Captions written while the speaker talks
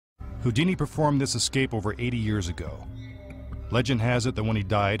Houdini performed this escape over 80 years ago. Legend has it that when he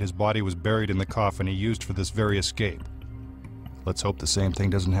died, his body was buried in the coffin he used for this very escape. Let's hope the same thing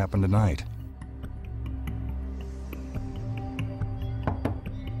doesn't happen tonight.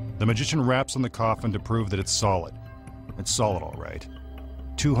 The magician raps on the coffin to prove that it's solid. It's solid, all right.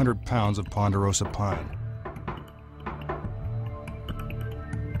 200 pounds of ponderosa pine.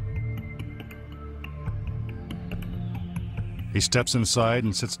 He steps inside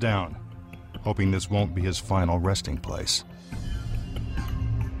and sits down, hoping this won't be his final resting place.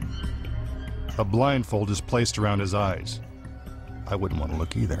 A blindfold is placed around his eyes. I wouldn't want to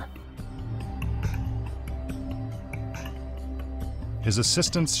look either. His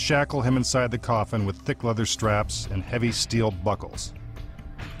assistants shackle him inside the coffin with thick leather straps and heavy steel buckles.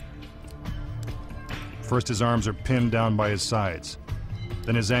 First, his arms are pinned down by his sides.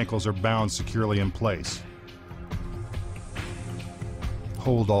 Then his ankles are bound securely in place.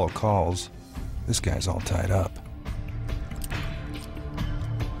 Hold all calls. This guy's all tied up.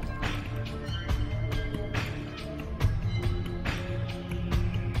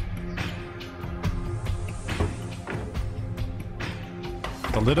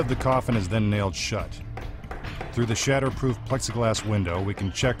 The lid of the coffin is then nailed shut. Through the shatterproof plexiglass window, we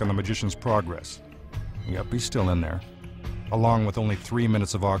can check on the magician's progress. Yep, he's still in there, along with only 3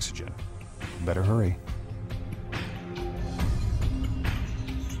 minutes of oxygen. Better hurry.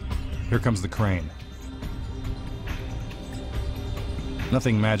 Here comes the crane.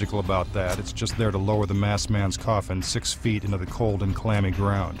 Nothing magical about that. It's just there to lower the masked man's coffin 6 feet into the cold and clammy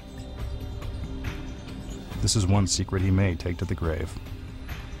ground. This is one secret he may take to the grave.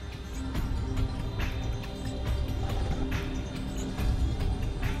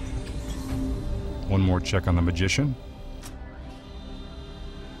 One more check on the magician.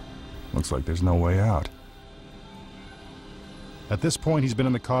 Looks like there's no way out. At this point, he's been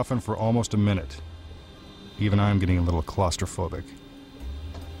in the coffin for almost a minute. Even I'm getting a little claustrophobic.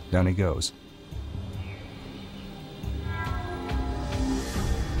 Down he goes.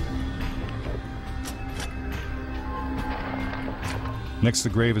 Next, the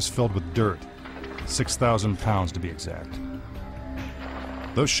grave is filled with dirt. 6,000 pounds to be exact.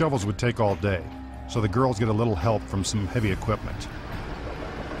 Those shovels would take all day, so the girls get a little help from some heavy equipment.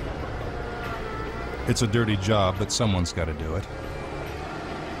 It's a dirty job, but someone's got to do it.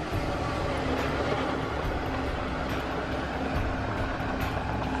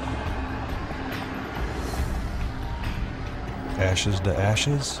 Ashes to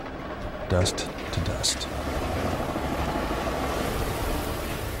ashes, dust to dust.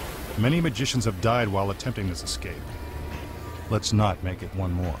 Many magicians have died while attempting this escape. Let's not make it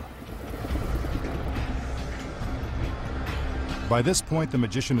one more. By this point, the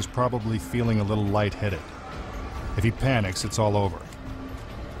magician is probably feeling a little lightheaded. If he panics, it's all over.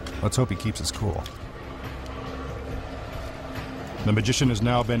 Let's hope he keeps his cool. The magician has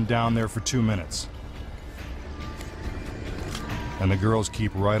now been down there for 2 minutes. And the girls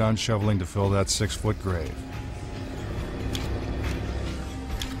keep right on shoveling to fill that 6-foot grave.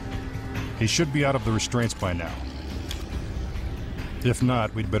 He should be out of the restraints by now. If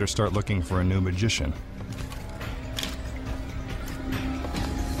not, we'd better start looking for a new magician.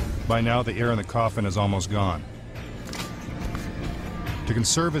 By now, the air in the coffin is almost gone. To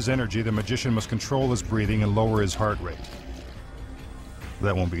conserve his energy, the magician must control his breathing and lower his heart rate.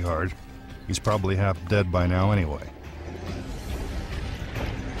 That won't be hard. He's probably half dead by now anyway.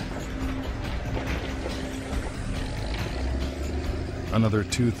 Another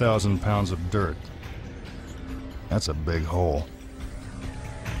 2,000 pounds of dirt. That's a big hole.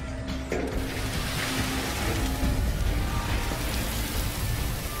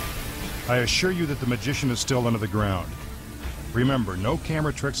 I assure you that the magician is still under the ground. Remember, no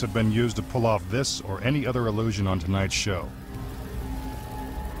camera tricks have been used to pull off this or any other illusion on tonight's show.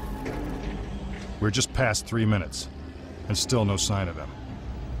 We're just past 3 minutes, and still no sign of him.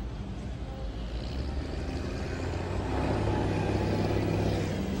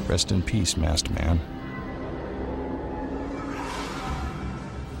 Rest in peace, masked man.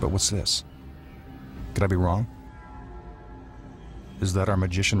 But what's this? Could I be wrong? Is that our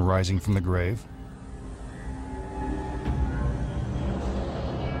magician rising from the grave?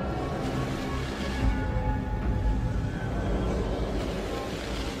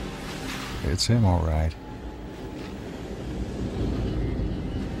 It's him, all right.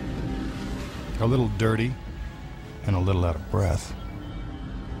 A little dirty and a little out of breath.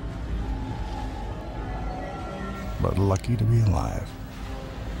 But lucky to be alive.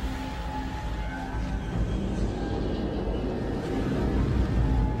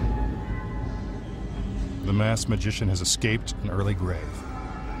 The masked magician has escaped an early grave.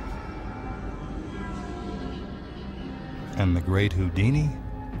 And the great Houdini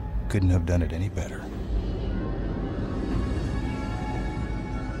couldn't have done it any better.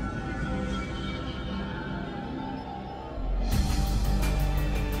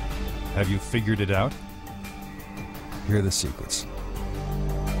 Have you figured it out? Here are the secrets.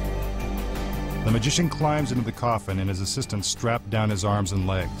 The magician climbs into the coffin and his assistants strap down his arms and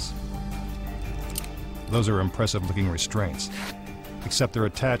legs. Those are impressive-looking restraints, except they're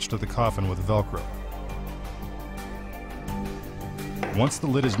attached to the coffin with Velcro. Once the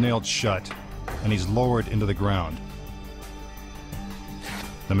lid is nailed shut and he's lowered into the ground,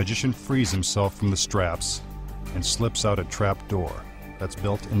 the magician frees himself from the straps and slips out a trap door that's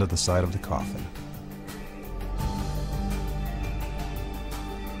built into the side of the coffin.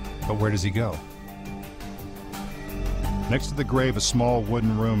 But where does he go? Next to the grave, a small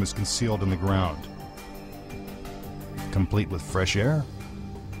wooden room is concealed in the ground, complete with fresh air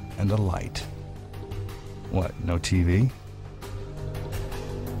and a light. What, no TV?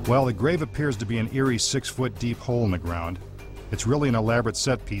 Well, the grave appears to be an eerie 6-foot deep hole in the ground. It's really an elaborate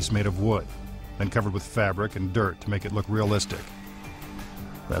set piece made of wood, then covered with fabric and dirt to make it look realistic.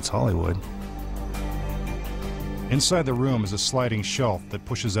 That's Hollywood. Inside the room is a sliding shelf that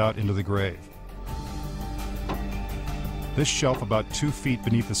pushes out into the grave. This shelf, about 2 feet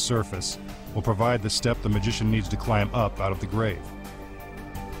beneath the surface, will provide the step the magician needs to climb up out of the grave.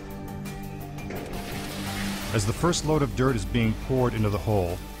 As the first load of dirt is being poured into the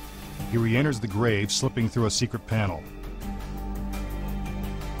hole, he re-enters the grave, slipping through a secret panel.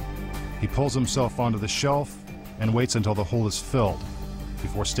 He pulls himself onto the shelf and waits until the hole is filled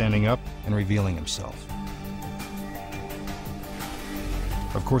before standing up and revealing himself.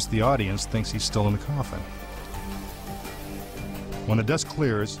 Of course, the audience thinks he's still in the coffin. When the dust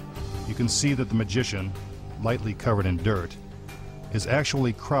clears, you can see that the magician, lightly covered in dirt, is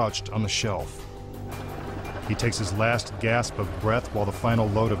actually crouched on the shelf. He takes his last gasp of breath while the final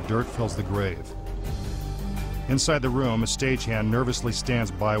load of dirt fills the grave. Inside the room, a stagehand nervously stands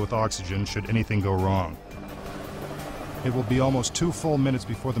by with oxygen should anything go wrong. It will be almost 2 full minutes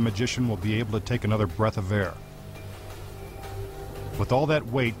before the magician will be able to take another breath of air. With all that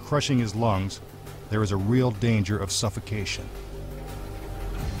weight crushing his lungs, there is a real danger of suffocation.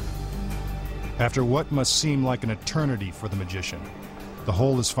 After what must seem like an eternity for the magician, the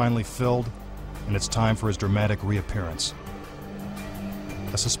hole is finally filled, and it's time for his dramatic reappearance.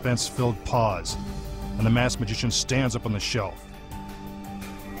 A suspense-filled pause, and the masked magician stands up on the shelf.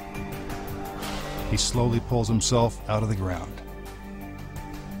 He slowly pulls himself out of the ground.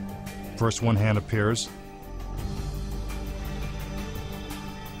 First one hand appears,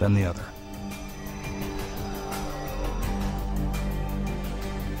 then the other.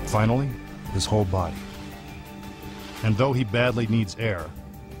 Finally, his whole body. And though he badly needs air,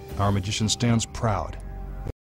 our magician stands proud